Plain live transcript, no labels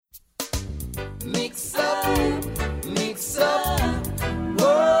Mix up,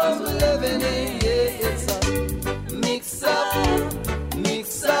 world we're living in, yeah, it's a mix up,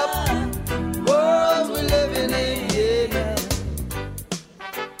 world we're living in, yeah.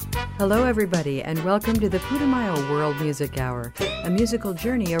 Hello everybody, and welcome to the Putumayo World Music Hour, a musical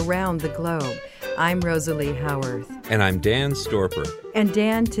journey around the globe. I'm Rosalie Howarth. And I'm Dan Storper. And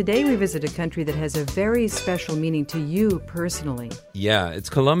Dan, today we visit a country that has a very special meaning to you personally. Yeah, it's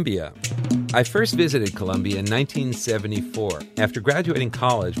Colombia. I first visited Colombia in 1974 after graduating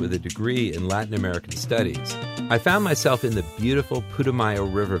college with a degree in Latin American Studies. I found myself in the beautiful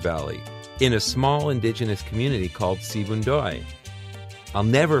Putumayo River Valley in a small indigenous community called Sibundoy. I'll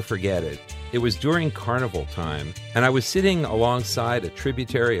never forget it. It was during carnival time, and I was sitting alongside a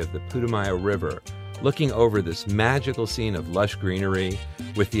tributary of the Putumayo River, looking over this magical scene of lush greenery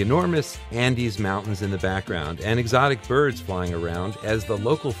with the enormous Andes Mountains in the background and exotic birds flying around as the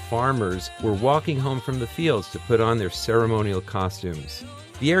local farmers were walking home from the fields to put on their ceremonial costumes.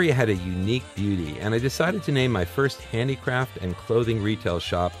 The area had a unique beauty, and I decided to name my first handicraft and clothing retail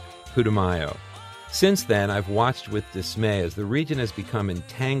shop Putumayo. Since then, I've watched with dismay as the region has become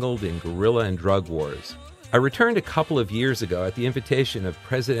entangled in guerrilla and drug wars. I returned a couple of years ago at the invitation of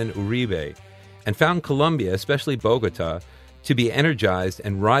President Uribe and found Colombia, especially Bogota, to be energized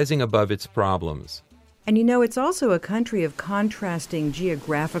and rising above its problems. And you know, it's also a country of contrasting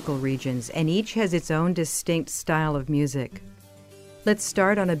geographical regions, and each has its own distinct style of music. Let's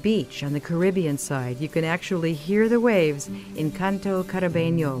start on a beach on the Caribbean side. You can actually hear the waves in Canto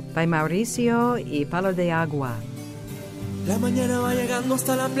Caribeno by Mauricio y Palodeagua. La mañana va llegando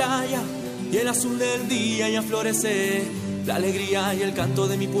hasta la playa y el azul del día ya florece. La alegría y el canto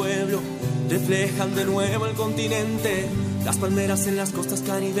de mi pueblo reflejan de nuevo el continente. Las palmeras en las costas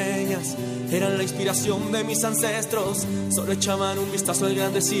caribeñas eran la inspiración de mis ancestros. Solo echaban un vistazo al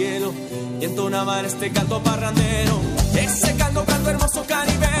grande cielo y entonaban este canto parrandero. Ese canto hermoso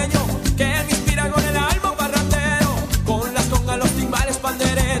caribeño que me inspira con el alma parrandero. Con las congas, los timbales,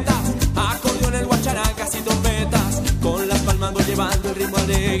 panderetas, acordeones, guacharacas y trompetas. Con las palmas voy llevando el ritmo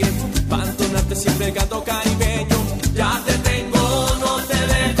alegre para entonarte siempre el canto caribeño. Ya te tengo, no te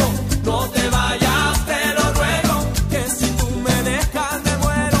dejo, no te vayas, te lo ruego. Que si tú me dejas me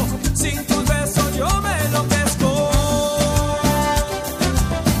muero, sin tus besos yo me enloquezco.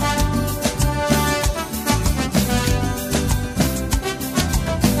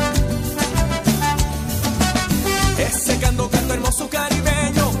 Ese canto hermoso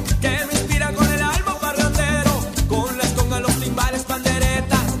caribeño que me inspira con el alma parrandero. Con las congas, los timbales,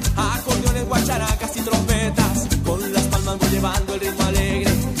 panderetas, acordeones, guacharacas y trompetas. Con las palmas voy llevando el ritmo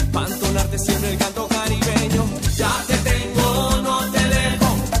alegre para entonarte siempre el canto caribeño. Ya te tengo, no te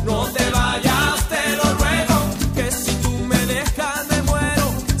dejo, no te vayas, te lo ruego. Que si tú me dejas me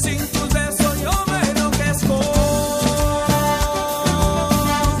muero, sin tus besos yo me enloquezco.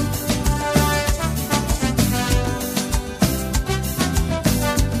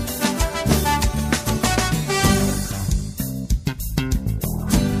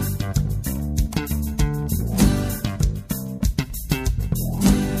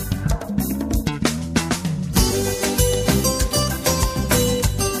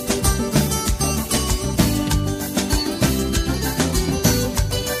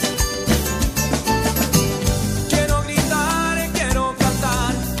 Quiero gritar y quiero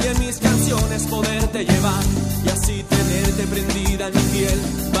cantar y en mis canciones poderte llevar y así tenerte prendida en mi piel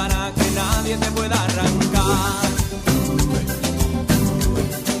para que nadie te pueda arrancar.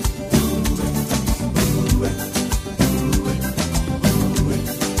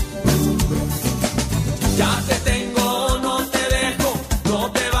 Ya te tengo, no te dejo,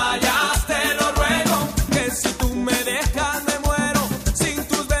 no te vayas, te lo ruego. Que si tú me dejas me muero, sin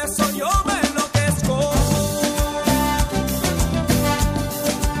tus besos yo me enloquezco.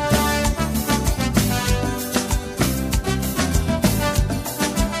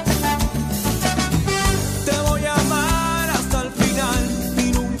 Te voy a amar hasta el final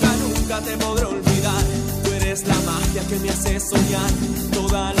y nunca, nunca te podré olvidar. Tú eres la magia que me hace soñar,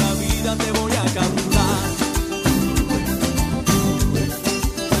 toda la vida te voy a cantar.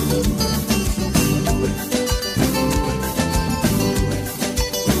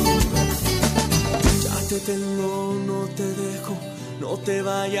 Ya te tengo, no te dejo, no te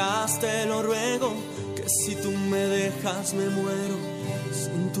vayas, te lo ruego. Que si tú me dejas me muero,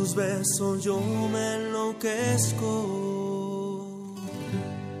 sin tus besos yo me enloquezco.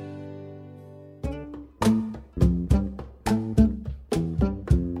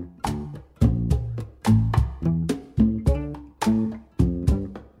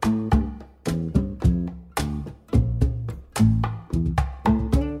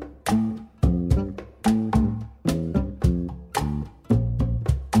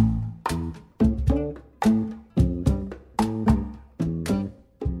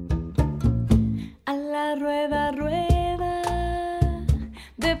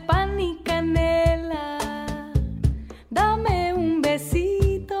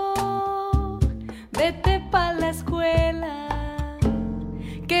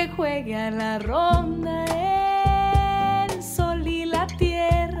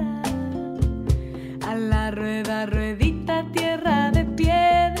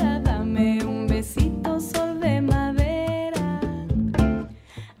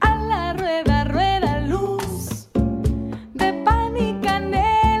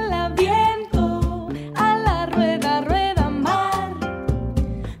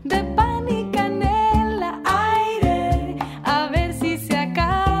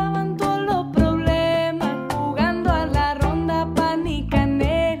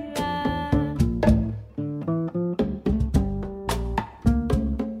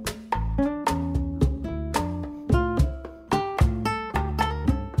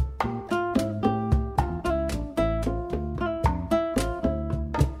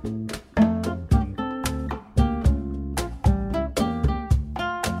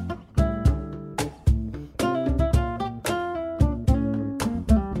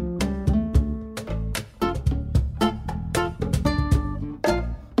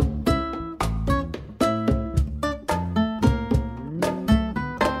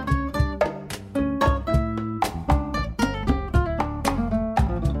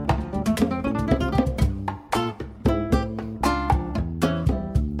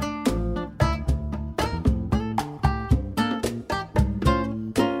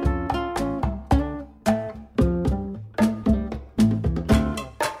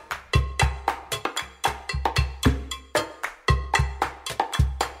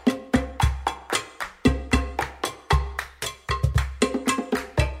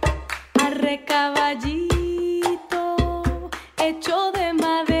 de caballito hecho de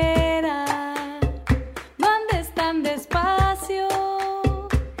madera. No andes tan despacio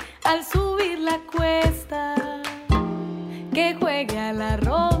al subir la cuesta, que juegue a la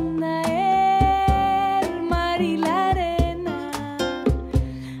ronda el mar y la arena.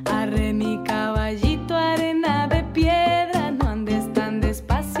 Arre mi caballito, arena de piedra, no andes tan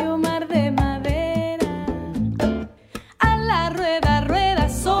despacio, mar de madera. A la rueda, rueda,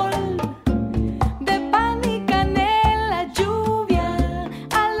 sol de pan y canela, lluvia.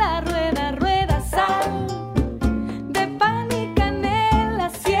 A la rueda, rueda, sal de pan y canela,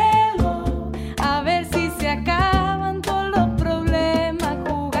 cielo. A ver si se acaban todos los problemas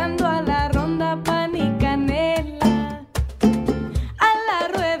jugando a la ronda, pan y canela. A la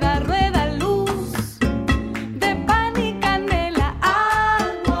rueda, rueda, luz de pan y canela,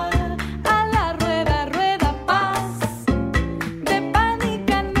 agua. A la rueda, rueda, paz de pan y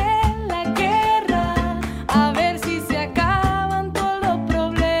canela, guerra. A ver si se acaban todos los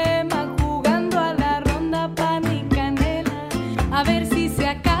problemas jugando a la ronda, pan y canela. A ver si se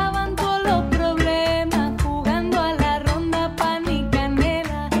acaban todos los problemas jugando a la ronda, pan y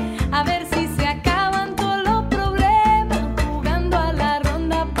canela. A ver si se acaban todos los problemas jugando a la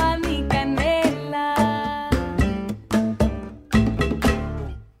ronda, pan y canela.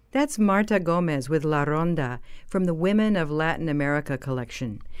 That's Marta Gómez with La Ronda from the Women of Latin America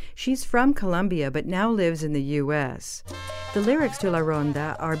collection. She's from Colombia but now lives in the U.S. The lyrics to La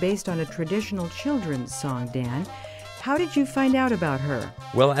Ronda are based on a traditional children's song, Dan. How did you find out about her?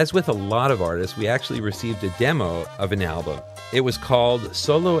 Well, as with a lot of artists, we actually received a demo of an album. It was called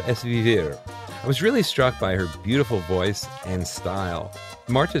Solo es Vivir. I was really struck by her beautiful voice and style.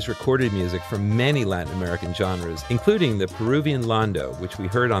 Marta's recorded music from many Latin American genres, including the Peruvian Londo, which we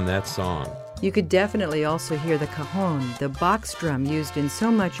heard on that song. You could definitely also hear the cajon, the box drum used in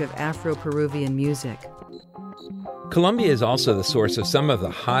so much of Afro-Peruvian music. Colombia is also the source of some of the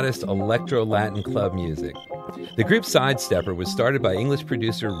hottest electro-Latin club music. The group Sidestepper was started by English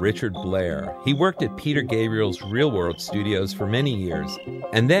producer Richard Blair. He worked at Peter Gabriel's Real World Studios for many years,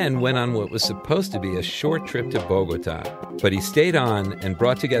 and then went on what was supposed to be a short trip to Bogota. But he stayed on and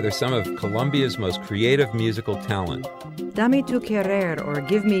brought together some of Colombia's most creative musical talent. Dame tu querer, or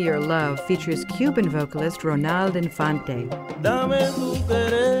Give Me Your Love, features Cuban vocalist Ronald Infante. Dame tu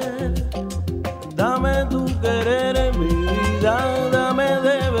querer en mi vida, dame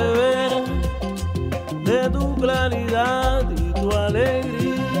de beber de tu claridad y tu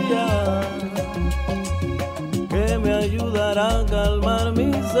alegría, que me ayudará a calmar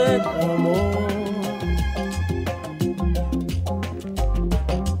mi sed, amor.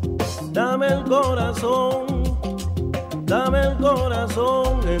 Dame el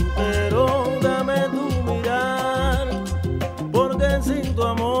corazón entero, dame tu mirar, porque sin tu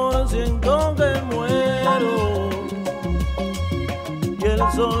amor siento que muero, y el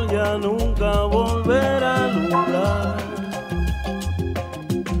sol ya nunca volverá a alumbrar.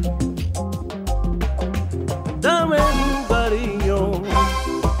 Dame tu cariño,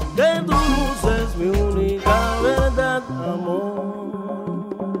 que tu luz es mi única verdad, amor.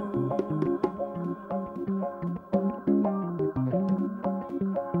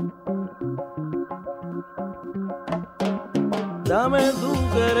 Dame tu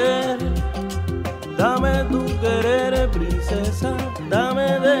querer, princesa,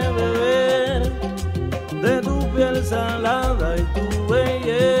 dame de beber de tu piel salada y tu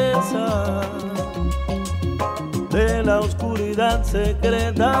belleza, de la oscuridad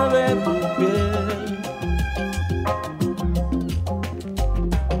secreta de tu piel.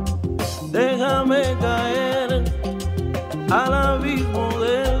 Déjame caer al abismo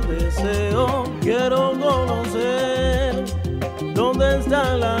del deseo, quiero conocer dónde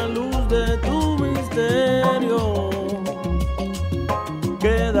está la luz de tu misterio,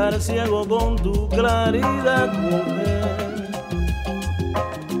 quedar ciego con tu claridad, mujer.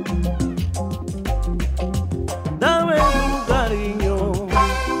 Dame tu cariño,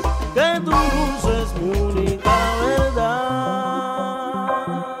 que tu luz es mi única verdad.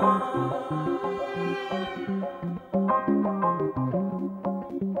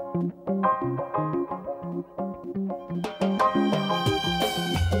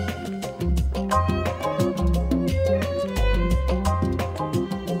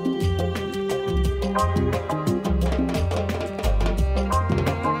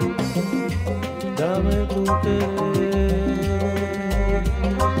 Dame tu querer,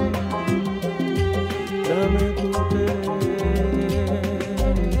 dame tu querer,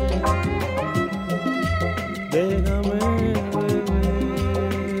 déjame beber,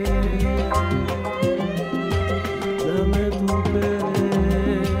 dame tu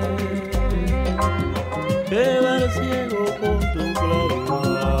querer,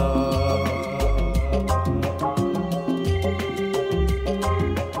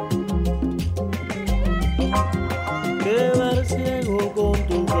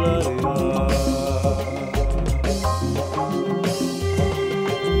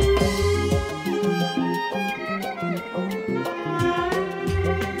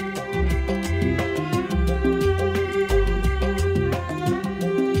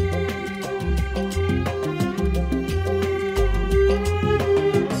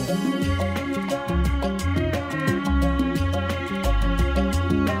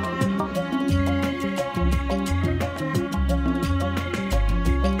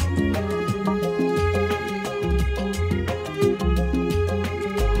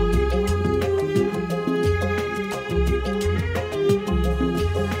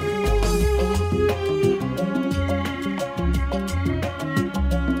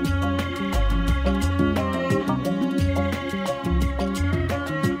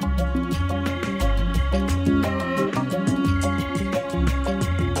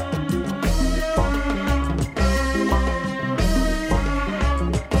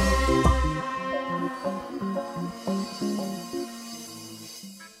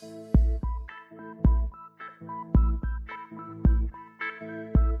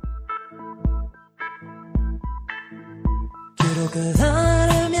 Quiero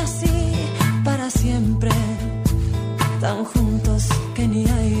quedarme así para siempre, tan juntos que ni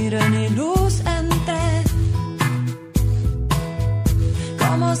aire ni luz entre.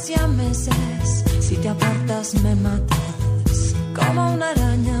 Como siameses, si te apartas me matas. Como una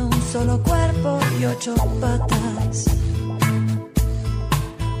araña, un solo cuerpo y 8 patas.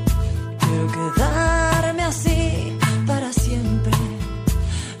 Quiero quedarme así para siempre,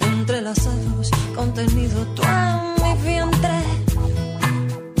 entrelazados, contenido tú en mi vientre.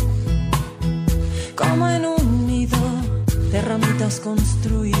 Como en un nido de ramitas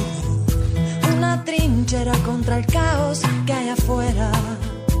construido, una trinchera contra el caos que hay afuera.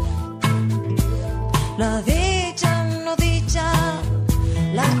 La dicha, no dicha,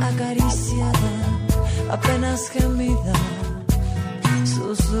 la acariciada, apenas gemida,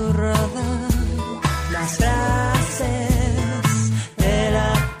 susurrada. Las frases de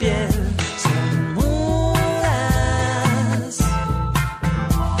la piel son mudas.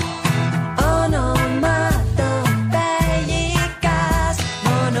 Onomatopéyicas,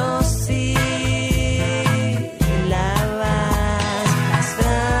 monosílabas. Las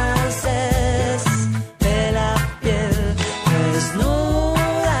frases de la piel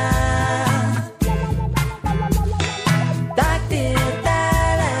desnuda. Táctil,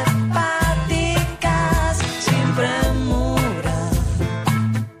 telepáticas, sin premura.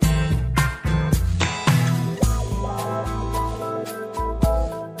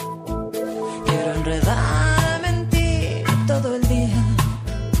 Quiero enredarme en ti todo el día,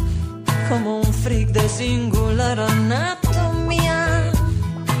 como un freak de singular anatomía.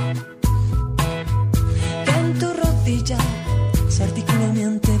 Que en tu rodilla se articule mi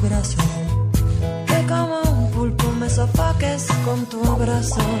antebrazo, que como un pulpo me sofoques con tu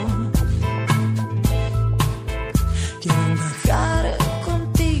abrazo. Quiero viajar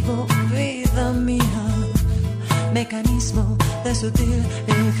contigo, vida mía, mecanismo de sutil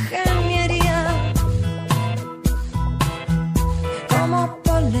ingeniería. Como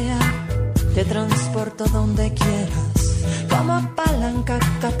polea te transporto donde quieras, como palanca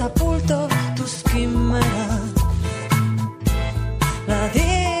catapulto tus quimeras. La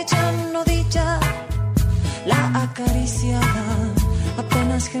dicha, no dicha, la acariciada,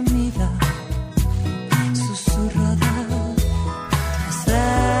 apenas gemida, susurrada. Las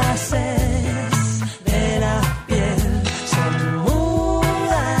frases de la piel son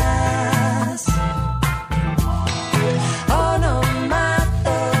mudas.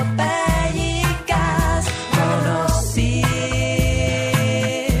 Onomatopéyicas,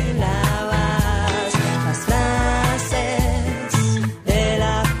 monosílabas. Las frases de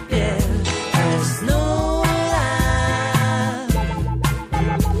la piel desnuda.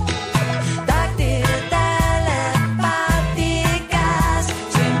 Táctil, telepáticas,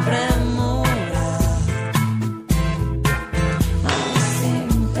 sin premura. Ay, sin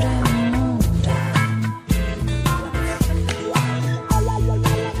premura.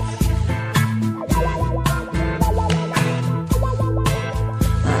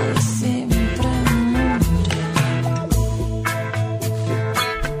 Ay, sin premura.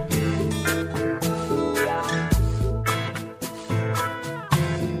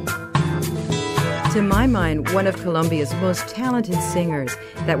 To my mind, one of Colombia's most talented singers,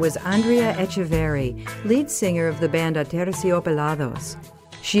 that was Andrea Echeverri, lead singer of the band Aterciopelados.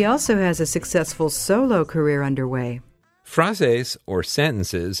 She also has a successful solo career underway. Frases, or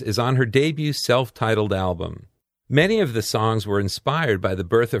Sentences, is on her debut self-titled album. Many of the songs were inspired by the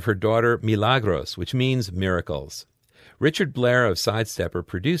birth of her daughter Milagros, which means miracles. Richard Blair of Sidestepper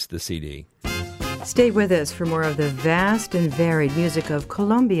produced the CD. Stay with us for more of the vast and varied music of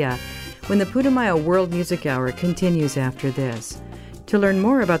Colombia when the Putumayo World Music Hour continues after this. To learn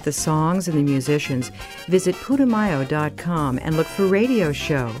more about the songs and the musicians, visit putumayo.com and look for Radio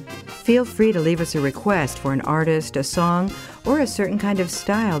Show. Feel free to leave us a request for an artist, a song, or a certain kind of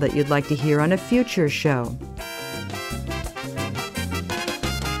style that you'd like to hear on a future show.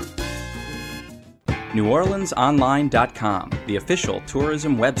 NewOrleansOnline.com, the official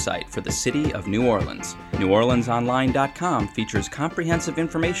tourism website for the city of New Orleans. NewOrleansOnline.com features comprehensive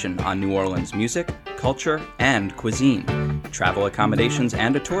information on New Orleans music, culture, and cuisine. Travel accommodations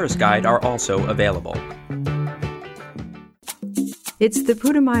and a tourist guide are also available. It's the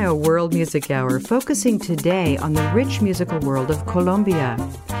Putumayo World Music Hour, focusing today on the rich musical world of Colombia.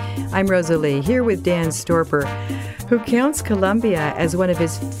 I'm Rosalie, here with Dan Storper, who counts Colombia as one of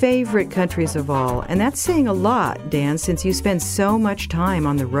his favorite countries of all. And that's saying a lot, Dan, since you spend so much time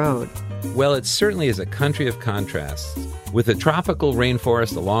on the road. Well, it certainly is a country of contrasts. With the tropical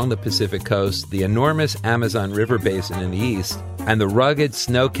rainforest along the Pacific coast, the enormous Amazon River basin in the east, and the rugged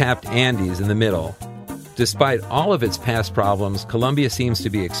snow-capped Andes in the middle. Despite all of its past problems, Colombia seems to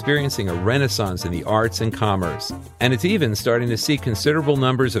be experiencing a renaissance in the arts and commerce. And it's even starting to see considerable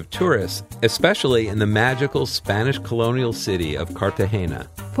numbers of tourists, especially in the magical Spanish colonial city of Cartagena.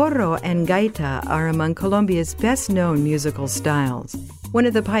 Porro and gaita are among Colombia's best-known musical styles. One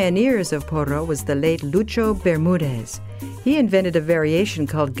of the pioneers of porro was the late Lucho Bermudez. He invented a variation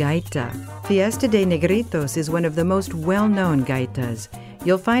called gaita. Fiesta de Negritos is one of the most well-known gaitas.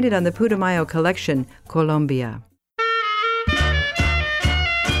 You'll find it on the Putumayo collection, Colombia.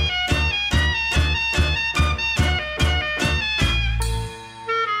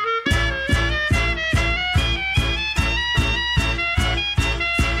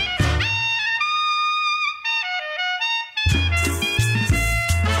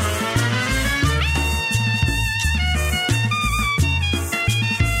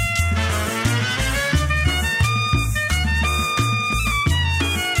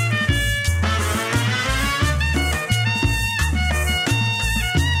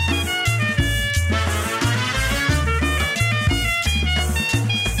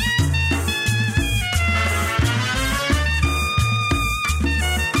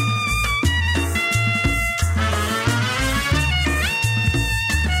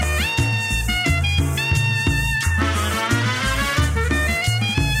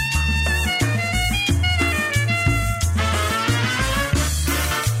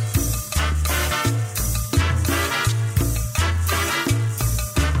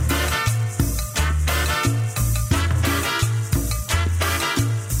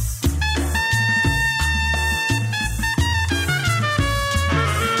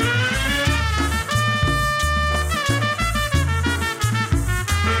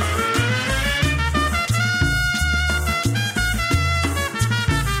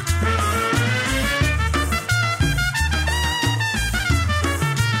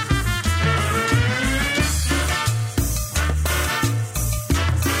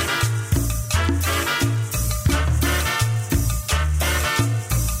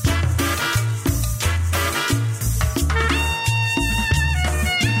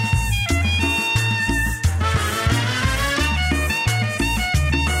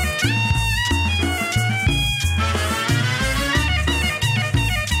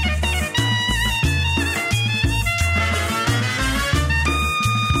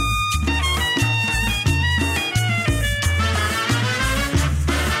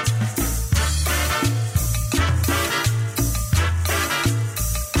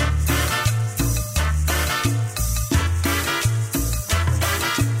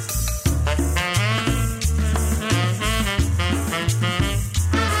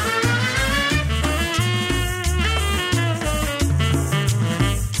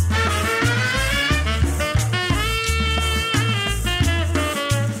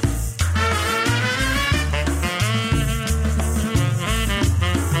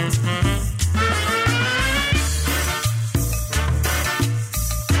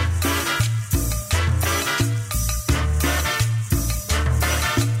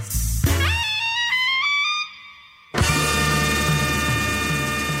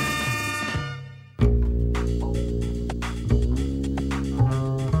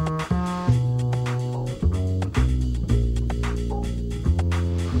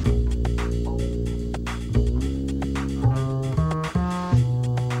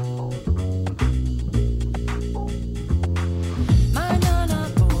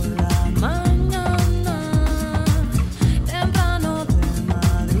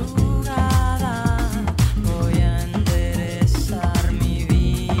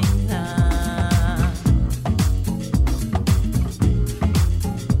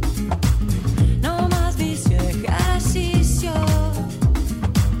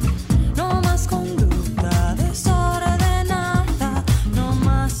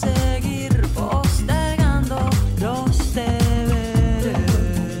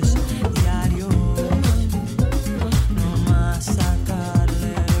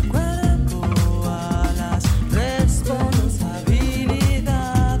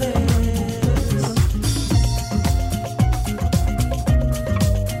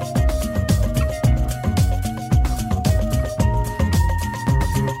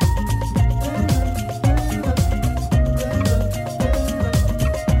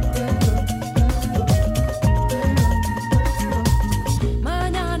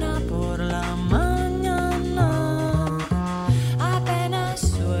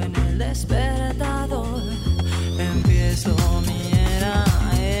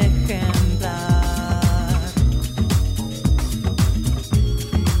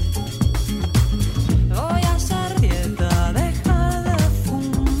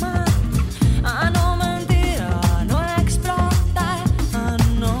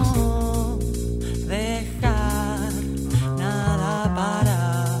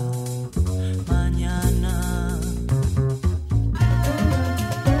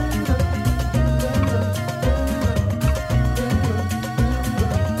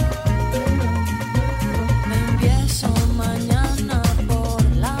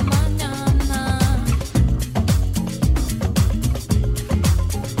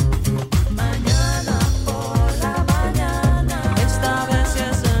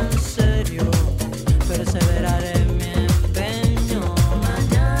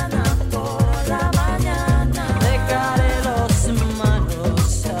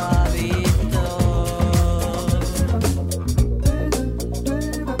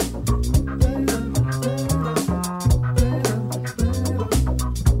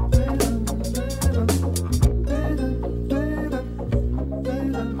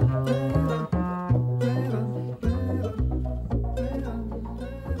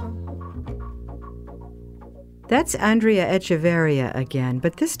 That's Andrea Echeverri again,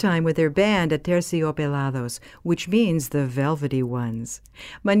 but this time with their band Aterciopelados, which means the velvety ones.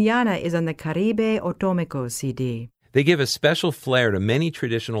 Mañana is on the Caribe Otomico CD. They give a special flair to many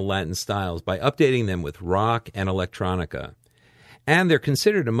traditional Latin styles by updating them with rock and electronica. And they're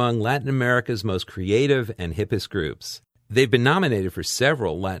considered among Latin America's most creative and hippest groups. They've been nominated for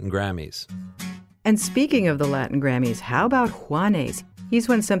several Latin Grammys. And speaking of the Latin Grammys, how about Juanes? He's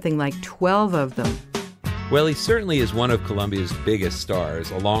won something like 12 of them. Well, he certainly is one of Colombia's biggest stars,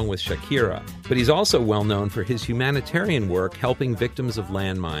 along with Shakira. But he's also well known for his humanitarian work helping victims of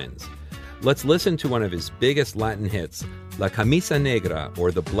landmines. Let's listen to one of his biggest Latin hits, La Camisa Negra,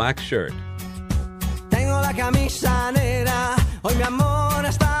 or The Black Shirt. Tengo la camisa negra, hoy mi amor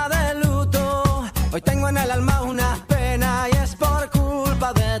está de luto. Hoy tengo en el alma una pena y es por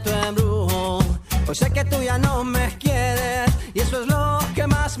culpa de tu embrujo. Hoy sé que tú ya no me quieres y eso es lo que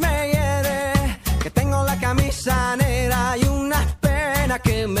más me hiere. Que tengo la camisa negra y una pena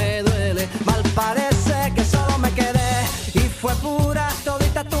que me duele. Mal parece que solo me quedé y fue pura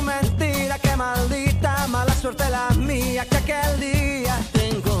todita tu mentira. Que maldita mala suerte la mía que aquel día te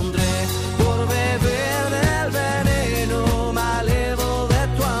encontré por beber del veneno malevo de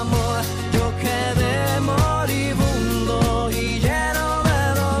tu amor. Yo quedé moribundo y lleno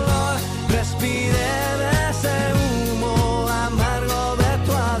de dolor. Respiré de ese humo amargo de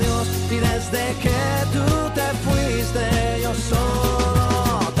tu adiós y desde que tú te fuiste yo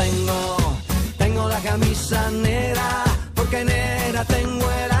solo tengo la camisa negra porque negra tengo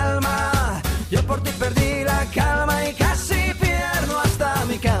el alma. Yo por ti perdí la calma y casi pierdo hasta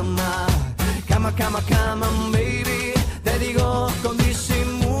mi cama. Cama, cama, cama, baby. Te digo con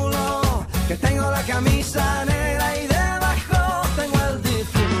disimulo que tengo la camisa negra y debajo tengo el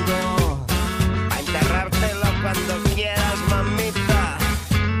difunto. A enterrártelo cuando quieras, mamita.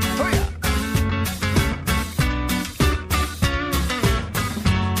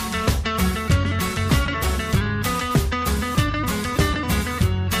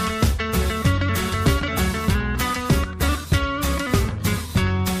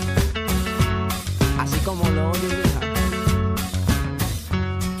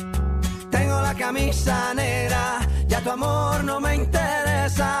 Camisa negra, ya tu amor no me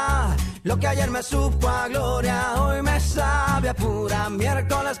interesa. Lo que ayer me supo a gloria, hoy me sabe a pura.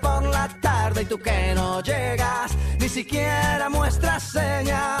 Miércoles por la tarde y tú que no llegas, ni siquiera muestras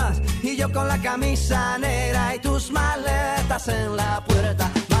señas. Y yo con la camisa negra y tus maletas en la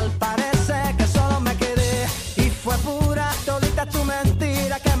puerta. Mal parece que solo me quedé y fue pura todita tu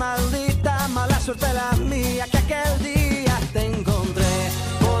mentira. Que maldita mala suerte la mía que aquel día te encontré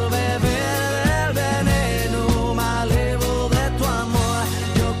por beber del veneno malevo de tu amor.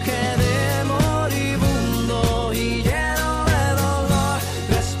 Yo quedé moribundo y lleno de dolor.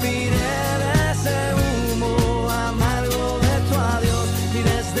 Respiré de ese humo amargo de tu adiós y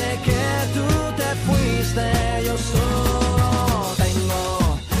desde que tú te fuiste yo solo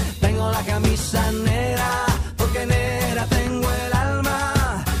tengo la camisa negra porque negra tengo el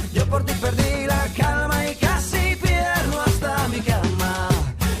alma. Yo por ti perdí la calma y casi pierdo hasta mi cama.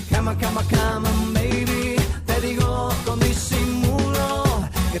 Cama, cama, cama, baby. Te digo con disimulo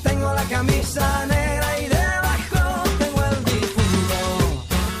que tengo la camisa negra y debajo tengo el difunto.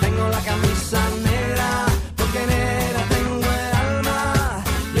 Tengo la camisa negra porque negra tengo el alma.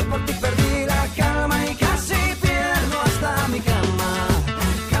 Yo por ti perdí la calma y casi pierdo hasta mi cama.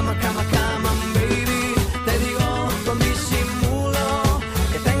 Cama, cama, cama, baby. Te digo con disimulo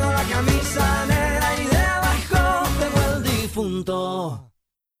que tengo la camisa negra y debajo tengo el difunto.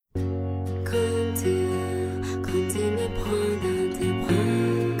 Quand tu me prends dans tes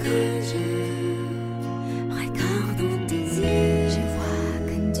bras, que je regarde dans tes yeux, je vois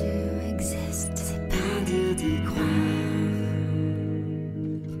que tu existes, c'est pas dur d'y croire.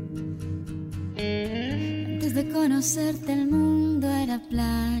 Antes de conocerte el mundo era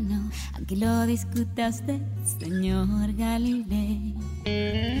plano, aunque lo discutaste, señor Galileo.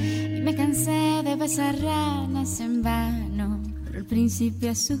 Y me cansé de besar ranas en vano, pero el príncipe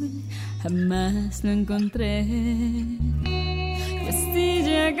azul jamás lo encontré. Pues si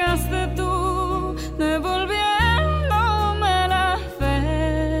llegaste tú, devolviéndome la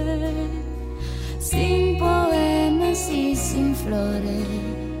fe, sin poemas y sin flores,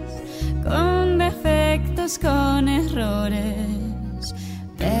 con defectos, con errores,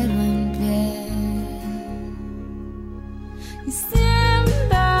 pero en pie. Y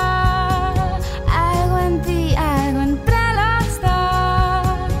siento algo en ti, algo entre las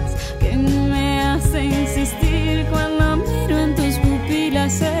dos, que me hace insistir cuando miro en tus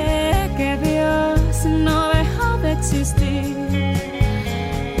pupilas. Sé que Dios no dejó de existir.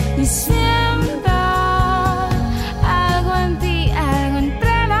 Y siento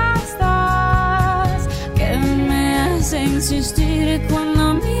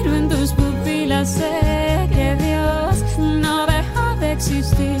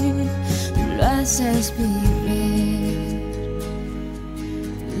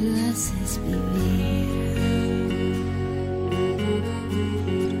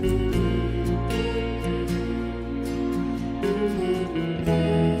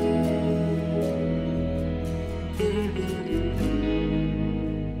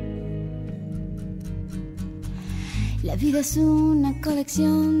vida es una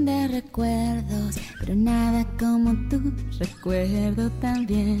colección de recuerdos, pero nada como tu recuerdo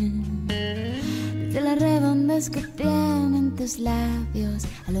también. Desde la redondez que tienen tus labios,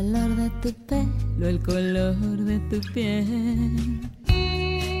 al olor de tu pelo, el color de tu piel.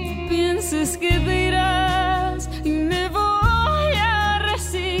 No pienses que te irás y me voy a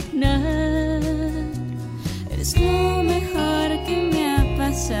resignar. Eres lo mejor que me ha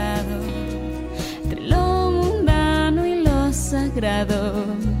pasado, entre lo mundano y lo sagrado,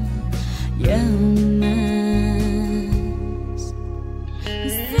 y aún más.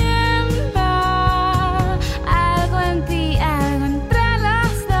 Siento algo en ti, algo entre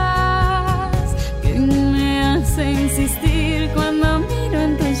las dos, que me hace insistir cuando miro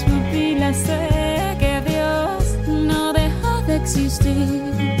en tus pupilas. Sé que Dios no dejó de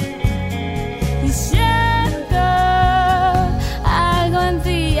existir. Y siento algo en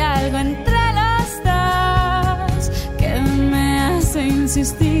ti, algo entre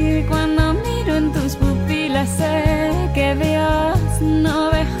insistir cuando miro en tus pupilas. Sé que Dios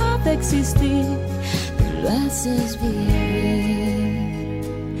no dejó de existir. Tú lo haces vivir,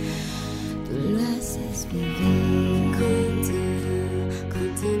 tú lo haces vivir.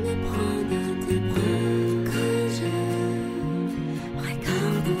 Quand tu me prends dans tes bras, quand je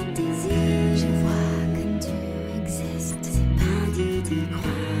regarde dans tes yeux, je vois que tu existes, c'est pas d'y croire.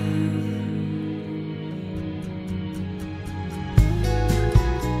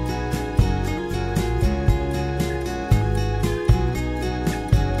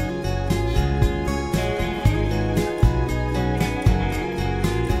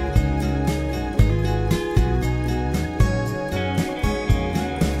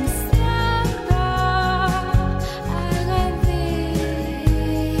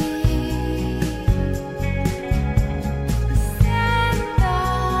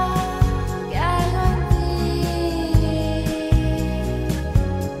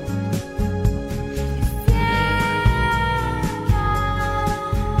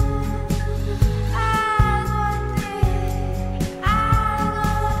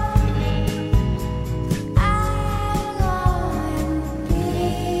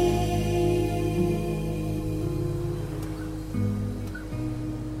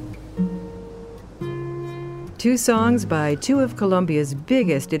 Two songs by two of Colombia's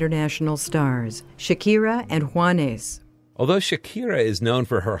biggest international stars, Shakira and Juanes. Although Shakira is known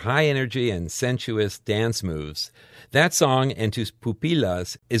for her high energy and sensuous dance moves, that song, En tus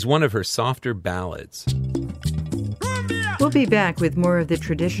pupilas, is one of her softer ballads. We'll be back with more of the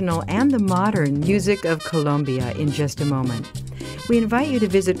traditional and the modern music of Colombia in just a moment. We invite you to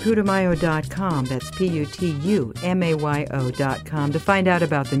visit putumayo.com, that's Putumayo.com, to find out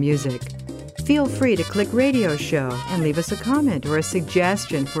about the music. Feel free to click Radio Show and leave us a comment or a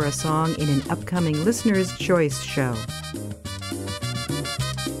suggestion for a song in an upcoming Listener's Choice show.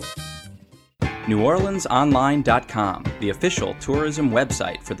 NewOrleansOnline.com, the official tourism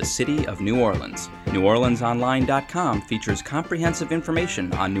website for the city of New Orleans. NewOrleansOnline.com features comprehensive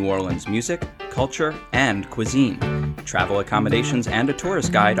information on New Orleans music, culture, and cuisine. Travel accommodations and a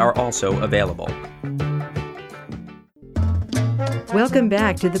tourist guide are also available. Welcome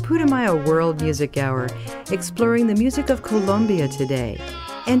back to the Putumayo World Music Hour, exploring the music of Colombia today.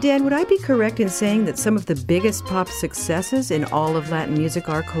 And Dan, would I be correct in saying that some of the biggest pop successes in all of Latin music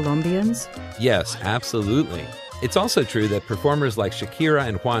are Colombians? Yes, absolutely. It's also true that performers like Shakira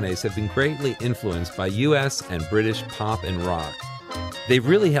and Juanes have been greatly influenced by U.S. and British pop and rock. They've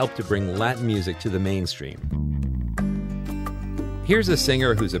really helped to bring Latin music to the mainstream. Here's a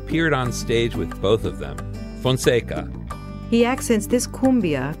singer who's appeared on stage with both of them, Fonseca. He accents this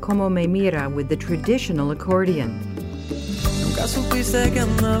cumbia, Como Me Mira, with the traditional accordion. Nunca supiste que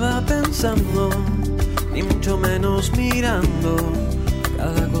andaba pensando, ni mucho menos mirando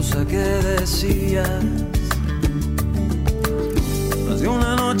cada cosa que decías. Más de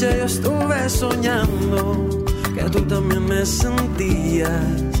una noche yo estuve soñando que tú también me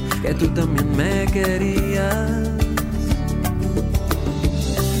sentías, que tú también me querías.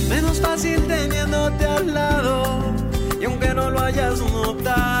 Menos fácil teniéndote al lado, y aunque no lo hayas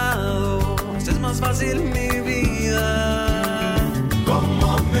notado, es más fácil mi vida.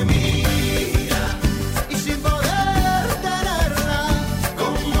 Como me mira, y sin poder tenerla,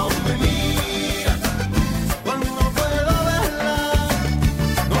 como me mira, cuando no puedo verla,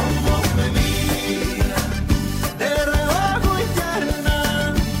 como me mira, de reojo y tierna,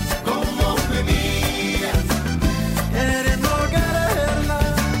 como me mira, queriendo quererla,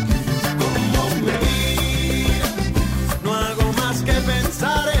 como me mira, no hago más que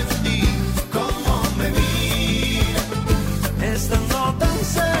pensar en ti, como me mira.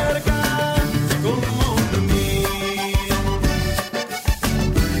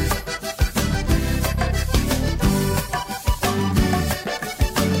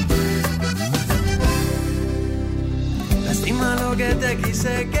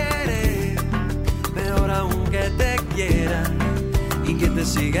 te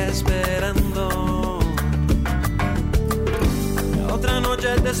sigue esperando. La otra noche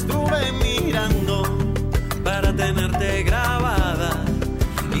te estuve mirando para tenerte grabada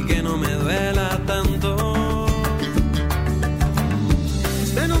y que no me duela tanto.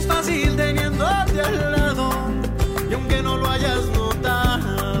 Es menos fácil teniéndote al lado, y aunque no lo hayas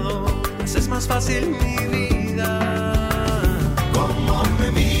notado, haces más fácil mi vida. Cómo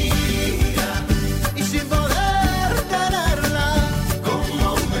me mira y sin poder tenerla,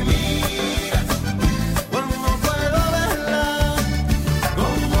 cómo me mira cuando puedo verla,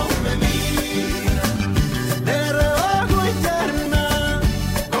 cómo me mira de reojo y tierna,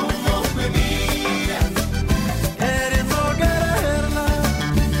 cómo me mira queriendo quererla,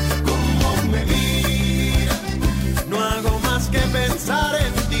 cómo me mira, no hago más que pensar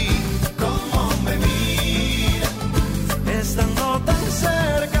en ti, cómo me mira estando tan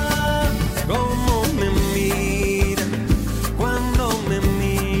cerca, cómo me mira cuando me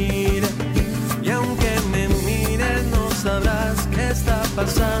mira, y aunque me mires no sabrás qué está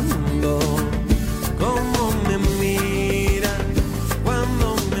pasando, cómo me mira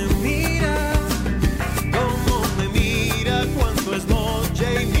cuando me mira, cómo me mira cuando es noche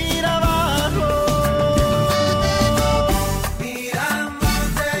y mira abajo.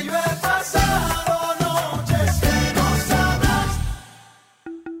 Mirándote yo he pasado noches que no sabrás.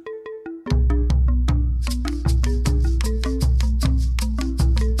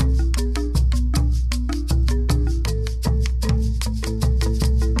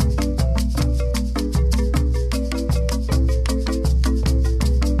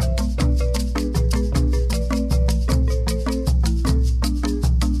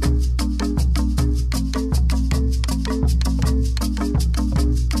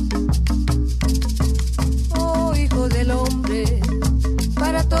 Oh, hijo del hombre,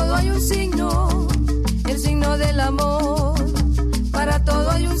 para todo hay un signo, el signo del amor. Para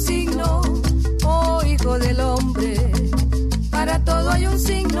todo hay un signo, oh, hijo del hombre. Para todo hay un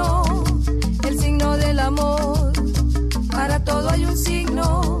signo, el signo del amor. Para todo hay un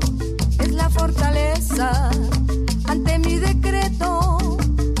signo, es la fortaleza ante mi decreto,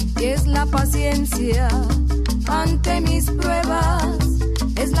 y es la paciencia ante mis pruebas.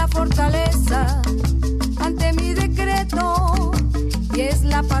 Es la fortaleza ante mi decreto, y es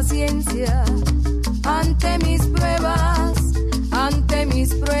la paciencia ante mis pruebas, ante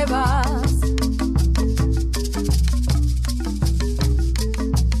mis pruebas.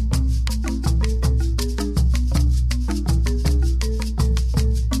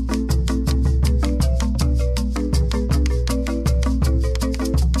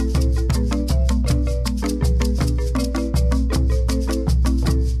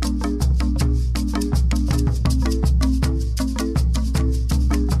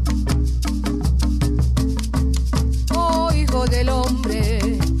 Oh, hijo del hombre,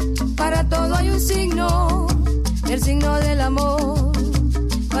 para todo hay un signo, el signo del amor.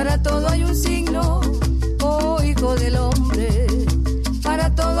 Para todo hay un signo, oh, hijo del hombre.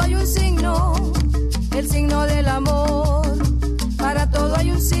 Para todo hay un signo, el signo del amor. Para todo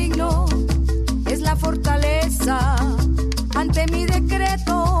hay un signo, es la fortaleza ante mi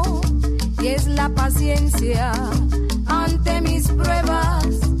decreto, y es la paciencia ante mis pruebas.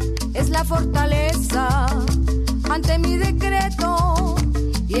 Es la fortaleza ante mi decreto,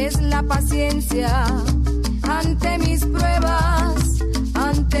 y es la paciencia ante mis pruebas,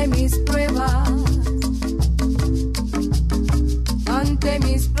 ante mis pruebas, ante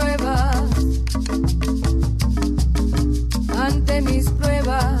mis pruebas, ante mis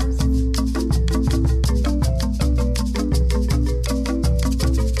pruebas.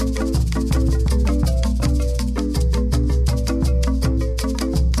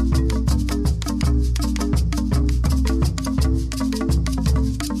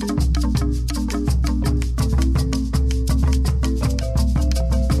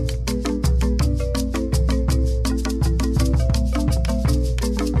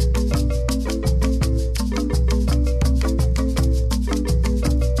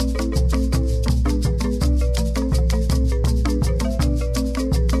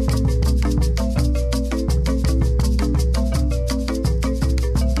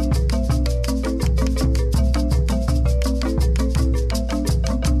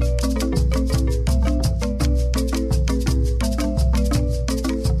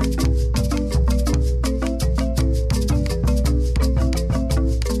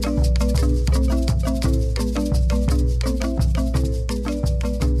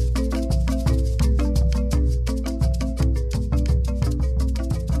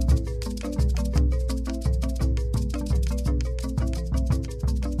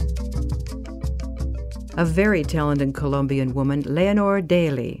 a very talented Colombian woman, Leonor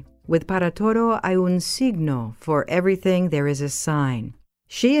Dely, with Para Todo hay un signo, for everything there is a sign.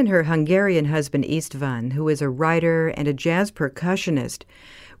 She and her Hungarian husband Istvan, who is a writer and a jazz percussionist,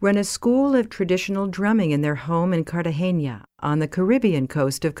 run a school of traditional drumming in their home in Cartagena, on the Caribbean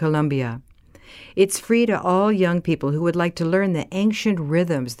coast of Colombia. It's free to all young people who would like to learn the ancient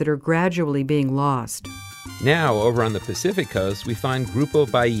rhythms that are gradually being lost. Now, over on the Pacific coast, we find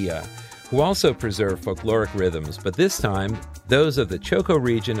Grupo Bahia, who also preserve folkloric rhythms, but this time, those of the Choco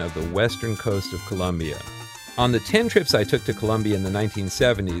region of the western coast of Colombia. On the 10 trips I took to Colombia in the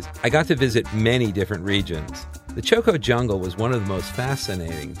 1970s, I got to visit many different regions. The Choco jungle was one of the most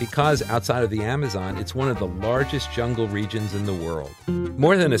fascinating because outside of the Amazon, it's one of the largest jungle regions in the world.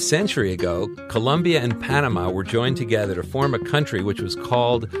 More than a century ago, Colombia and Panama were joined together to form a country which was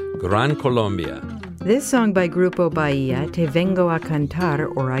called Gran Colombia. This song by Grupo Bahia, Te Vengo a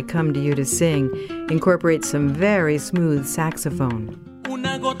Cantar, or I Come to You to Sing, incorporates some very smooth saxophone.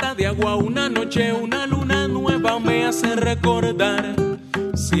 Una gota de agua, una noche, una luna nueva me hace recordar.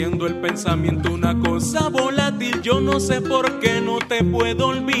 Siendo el pensamiento una cosa volátil, yo no sé por qué no te puedo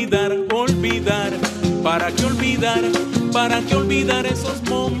olvidar, olvidar. ¿Para qué olvidar? ¿Para qué olvidar esos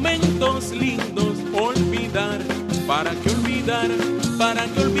momentos lindos? Olvidar. ¿Para qué olvidar? ¿Para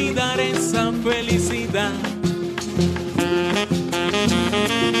qué olvidar esa felicidad?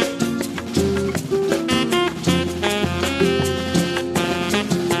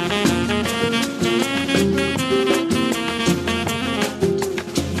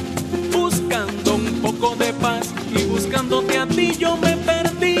 Buscándote a ti yo me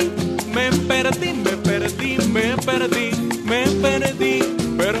perdí,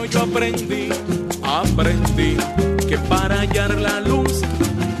 pero yo aprendí que para hallar la luz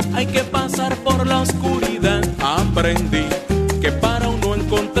hay que pasar por la oscuridad. Aprendí que para uno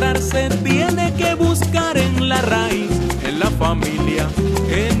encontrarse tiene que buscar en la raíz, en la familia,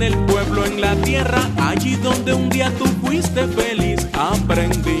 en el pueblo, en la tierra, allí donde un día tú fuiste feliz.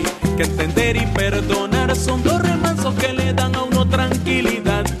 Aprendí que entender y perdonar son dos remansos que le dan a uno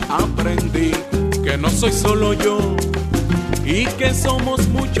tranquilidad. Aprendí que no soy solo yo y que somos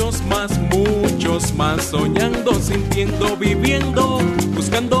muchos más, soñando, sintiendo, viviendo,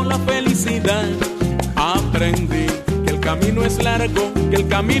 buscando la felicidad. Aprendí que el camino es largo, que el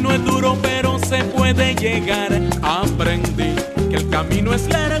camino es duro, pero se puede llegar. Aprendí que el camino es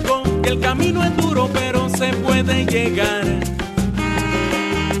largo, que el camino es duro, pero se puede llegar.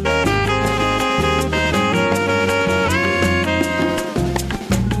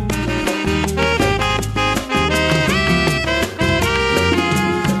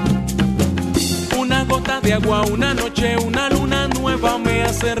 De agua, una noche, una luna nueva me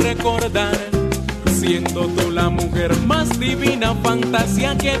hace recordar. Siendo tú la mujer más divina,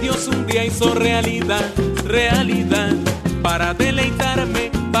 fantasía que Dios un día hizo realidad, realidad. Para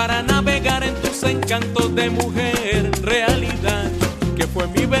deleitarme, para navegar en tus encantos de mujer, realidad. Que fue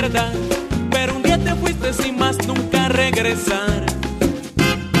mi verdad, pero un día te fuiste sin más nunca regresar.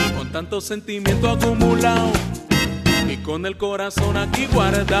 Con tanto sentimiento acumulado y con el corazón aquí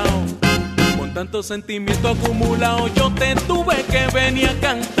guardado. Con tanto sentimiento acumulado yo te tuve que venir a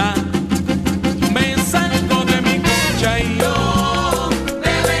cantar. Me salgo de mi concha y yo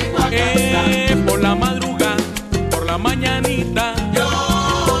te vengo a cantar. Por la madrugada, por la mañanita,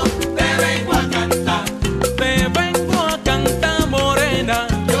 yo te vengo a cantar. Te vengo a cantar, morena,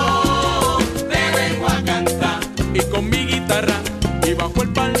 yo te vengo a cantar. Y con mi guitarra y bajo el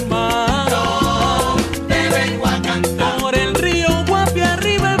palmar, yo te vengo a cantar. Por el río Guapi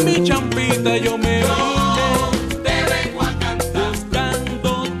arriba en mi champita yo me vine, te vengo a cantar.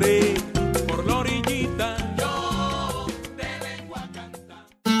 Buscándote por la orillita, yo te vengo a cantar.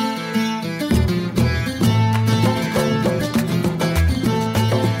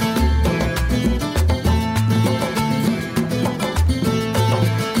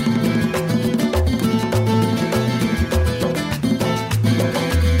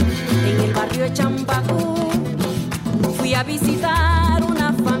 En el barrio de Chambacú fui a visitar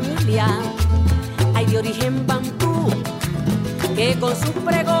una familia, ay, de origen bantú, que con sus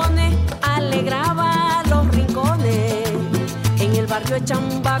pregones alegraba los rincones. En el barrio de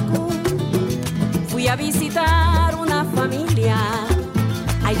Chambacú fui a visitar una familia,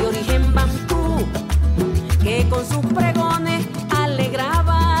 ay, de origen bantú, que con sus pregones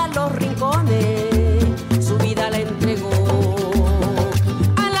alegraba los rincones. Su vida la entregó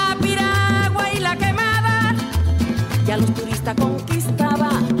a la piragua y la quemada, y a los turistas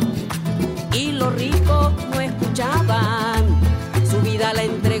conquistaba, y los ricos no escuchaban. Su vida la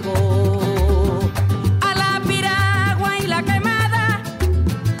entregó a la piragua y la quemada,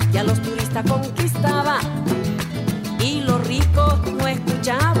 y a los turistas conquistaba,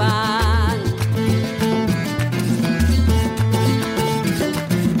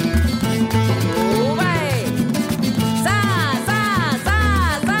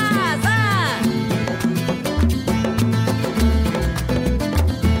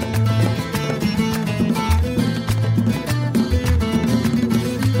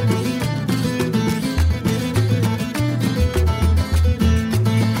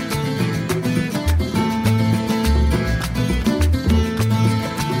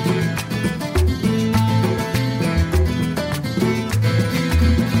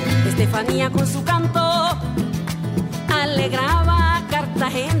 Estefanía con su canto alegraba a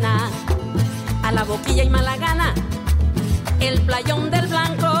Cartagena, a la Boquilla y Malagana, el playón del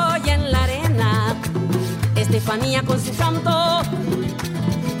Blanco y en la arena. Estefanía con su canto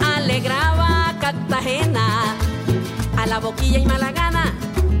alegraba a Cartagena, a la Boquilla y Malagana,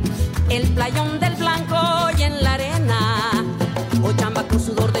 el playón del Blanco y en la arena. Ochamba con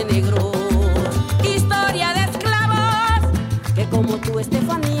sudor de negros, historia de esclavos que como tú,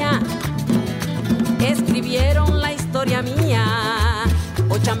 Estefanía, escribieron la historia mía.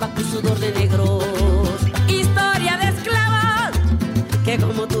 Ochamba con sudor de negros, historia de esclavos que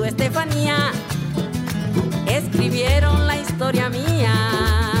como tú, Estefanía, escribieron la historia mía.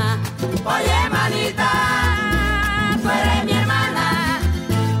 Oye, manita, tú eres mi hermana,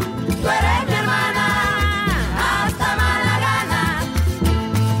 tú eres mi hermana, hasta mala gana.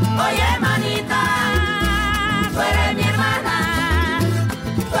 Oye, manita, tú eres mi hermana,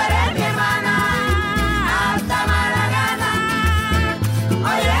 tú eres mi hermana, hasta mala gana.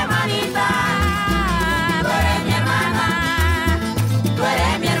 Oye, manita, tú eres mi hermana, tú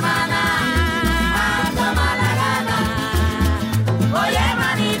eres mi hermana, hasta mala gana. Oye,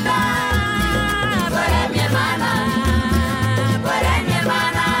 manita, tú eres mi hermana, tú eres mi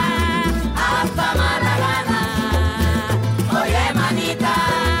hermana, hasta mala gana. Oye, manita,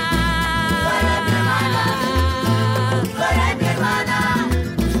 tú eres mi hermana, tú eres mi hermana,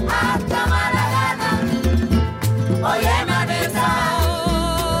 hasta mala gana. Oye, manita,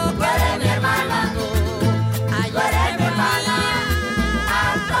 tú eres mi hermana, tú eres mi hermana,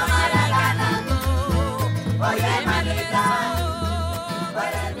 hasta mala gana. Oye, manita, tú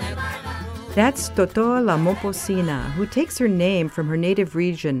eres mi hermana. That's Toto la Momposina, who takes her name from her native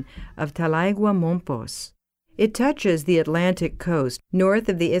region of Talaigua Mompos. It touches the Atlantic coast, north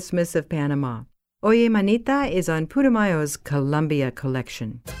of the Isthmus of Panama. Oye Manita is on Putumayo's Colombia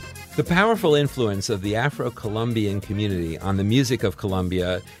collection. The powerful influence of the Afro-Colombian community on the music of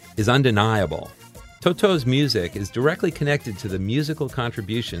Colombia is undeniable. Toto's music is directly connected to the musical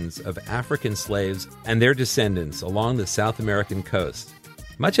contributions of African slaves and their descendants along the South American coast.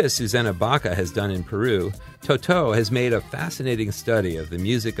 Much as Susana Baca has done in Peru, Toto has made a fascinating study of the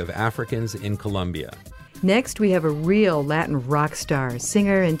music of Africans in Colombia. Next, we have a real Latin rock star,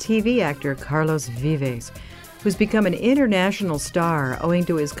 singer and TV actor Carlos Vives, who's become an international star owing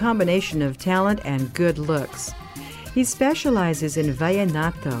to his combination of talent and good looks. He specializes in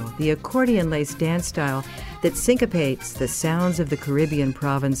vallenato, the accordion-laced dance style that syncopates the sounds of the Caribbean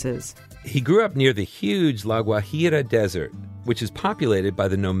provinces. He grew up near the huge La Guajira Desert, which is populated by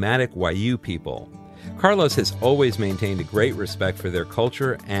the nomadic Wayuu people. Carlos has always maintained a great respect for their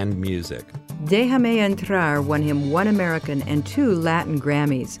culture and music. Déjame Entrar won him 1 American and 2 Latin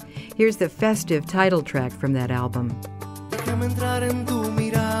Grammys. Here's the festive title track from that album. Déjame entrar en tu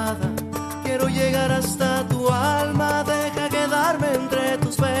mirada, quiero llegar hasta tu alma, deja quedarme entre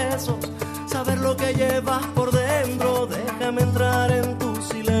tus besos, saber lo que llevas por dentro, déjame entrar en tu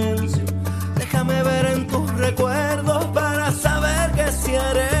silencio, déjame ver en tus recuerdos para saber que si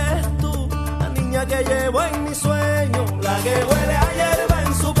eres tú, la niña que llevo en mi sueño, la que huele a hierba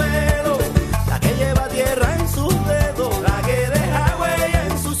en su pelo, la que lleva tierra en sus dedos, la que deja huella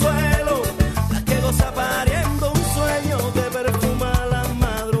en su suelo, la que goza pariendo un sueño que perfuma la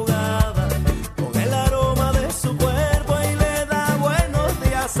madrugada con el aroma de su cuerpo y le da buenos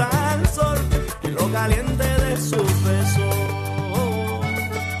días al sol y lo caliente de su beso.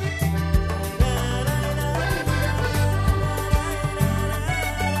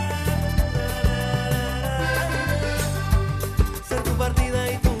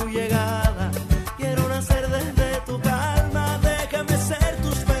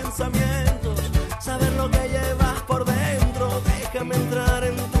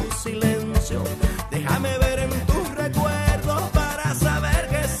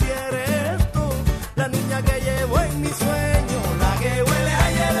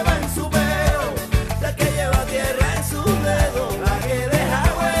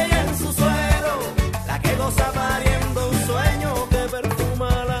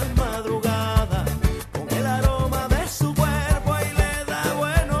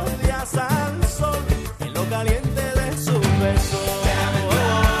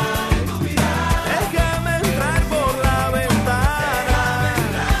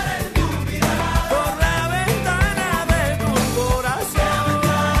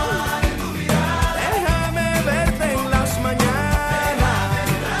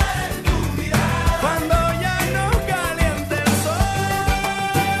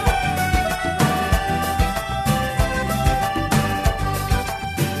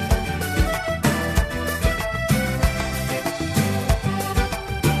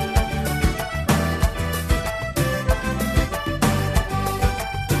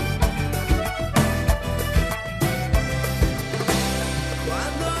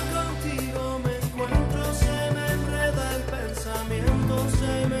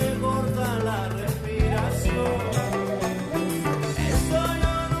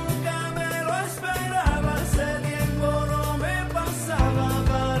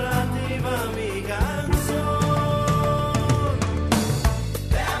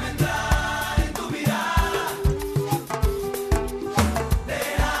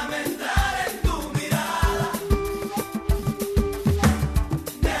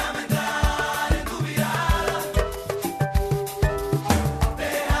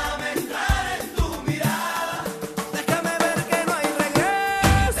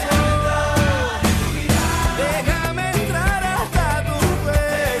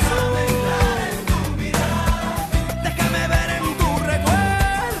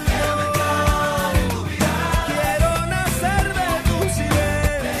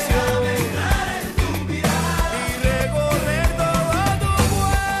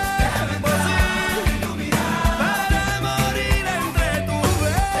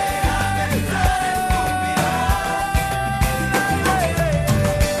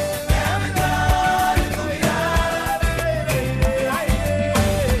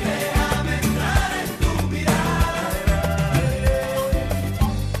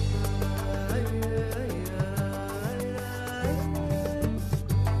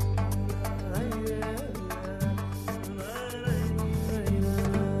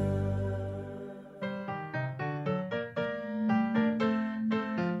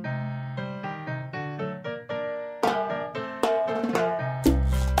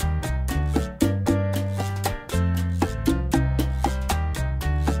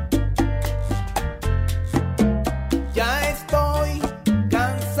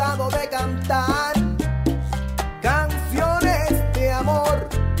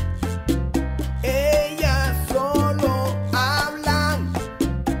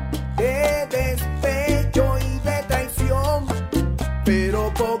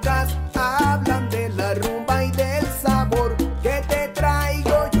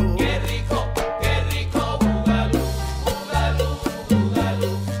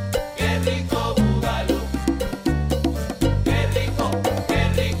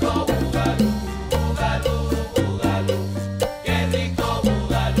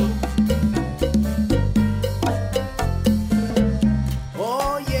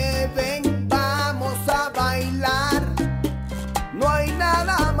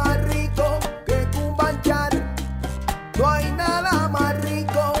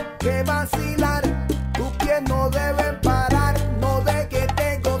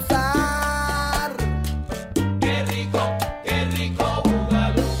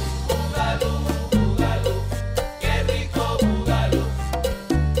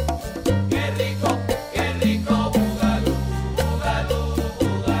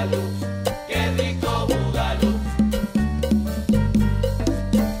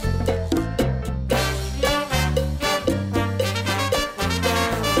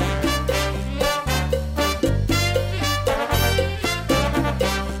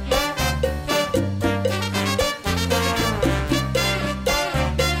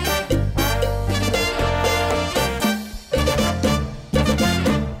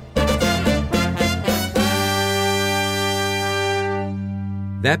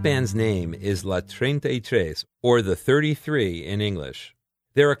 That band's name is La 33, or the 33 in English.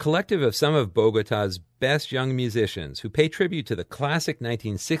 They're a collective of some of Bogota's best young musicians who pay tribute to the classic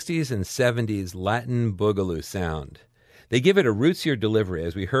 1960s and 70s Latin boogaloo sound. They give it a rootsier delivery,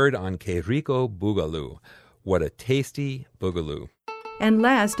 as we heard on Que Rico Boogaloo. What a tasty boogaloo. And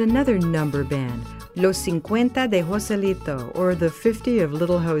last, another number band, Los 50 de Joselito, or the 50 of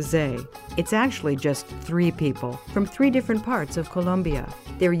Little Jose. It's actually just 3 people from 3 different parts of Colombia.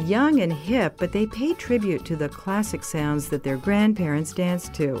 They're young and hip, but they pay tribute to the classic sounds that their grandparents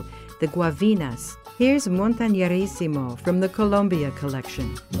danced to, the guavinas. Here's Montañerísimo from the Colombia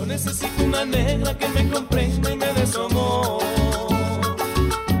collection. Yo necesito una negra que me comprenda y me dé su amor.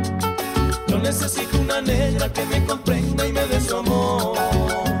 Yo necesito una negra que me comprenda y me dé su amor.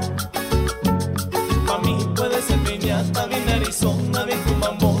 Pa' mí puede ser piñata, bien arizona, bien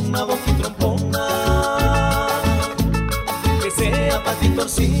cumbambona, boquitrompona. Que sea pati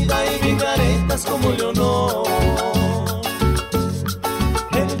torcida y bien caretas como Leonor.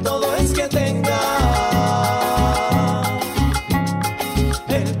 El todo es que tenga.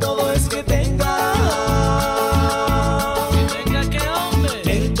 El todo es que tenga. Que tenga que hombre.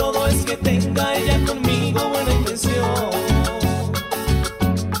 El todo es que tenga ella conmigo buena intención.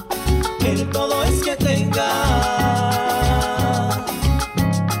 El todo es que tenga.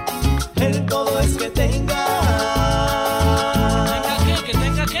 El todo es que tenga. ¿Que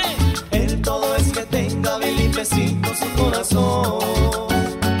tenga qué? El todo es que tenga bien limpiecito su corazón.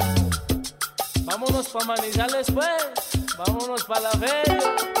 Vámonos pa' Manizales pues, vámonos pa' La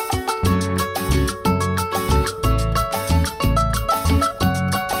Bella.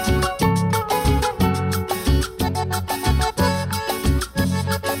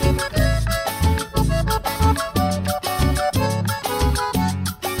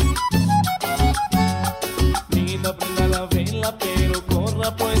 Mira, prenda la vela, pero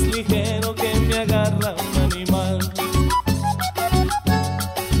corra pues ligero que me agarra un animal.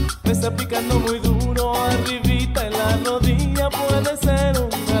 Me está picando muy duro, arribita en la rodilla puede ser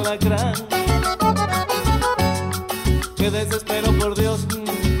un alacrán. Qué desespero por Dios,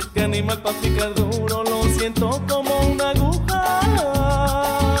 qué animal pa' picar duro, lo siento como una aguja.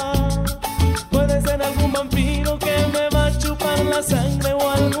 Puede ser algún vampiro que me va a chupar la sangre o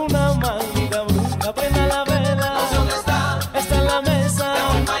alguna maldita bruja. Prenda la vela, ¿dónde está? Está en la mesa. Ya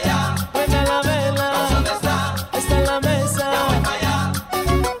voy pa' allá. Prenda la vela, ¿dónde está? Está en la mesa. Ya voy pa' allá.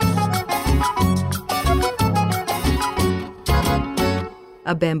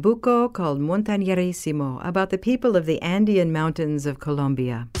 A bambuco called Montañerísimo, about the people of the Andean mountains of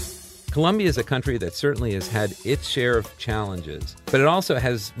Colombia. Colombia is a country that certainly has had its share of challenges, but it also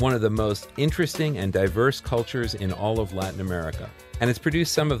has one of the most interesting and diverse cultures in all of Latin America. And it's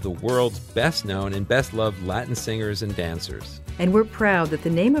produced some of the world's best known and best loved Latin singers and dancers. And we're proud that the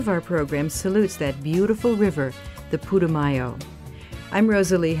name of our program salutes that beautiful river, the Putumayo. I'm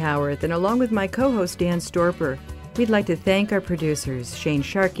Rosalie Howarth, and along with my co-host Dan Storper, we'd like to thank our producers, Shane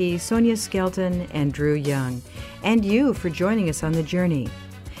Sharkey, Sonia Skelton, and Drew Young, and you for joining us on the journey.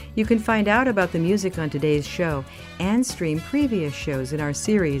 You can find out about the music on today's show and stream previous shows in our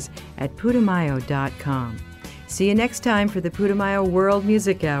series at Putumayo.com. See you next time for the Putumayo World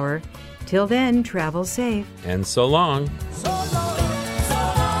Music Hour. Till then, travel safe. And so long. So long.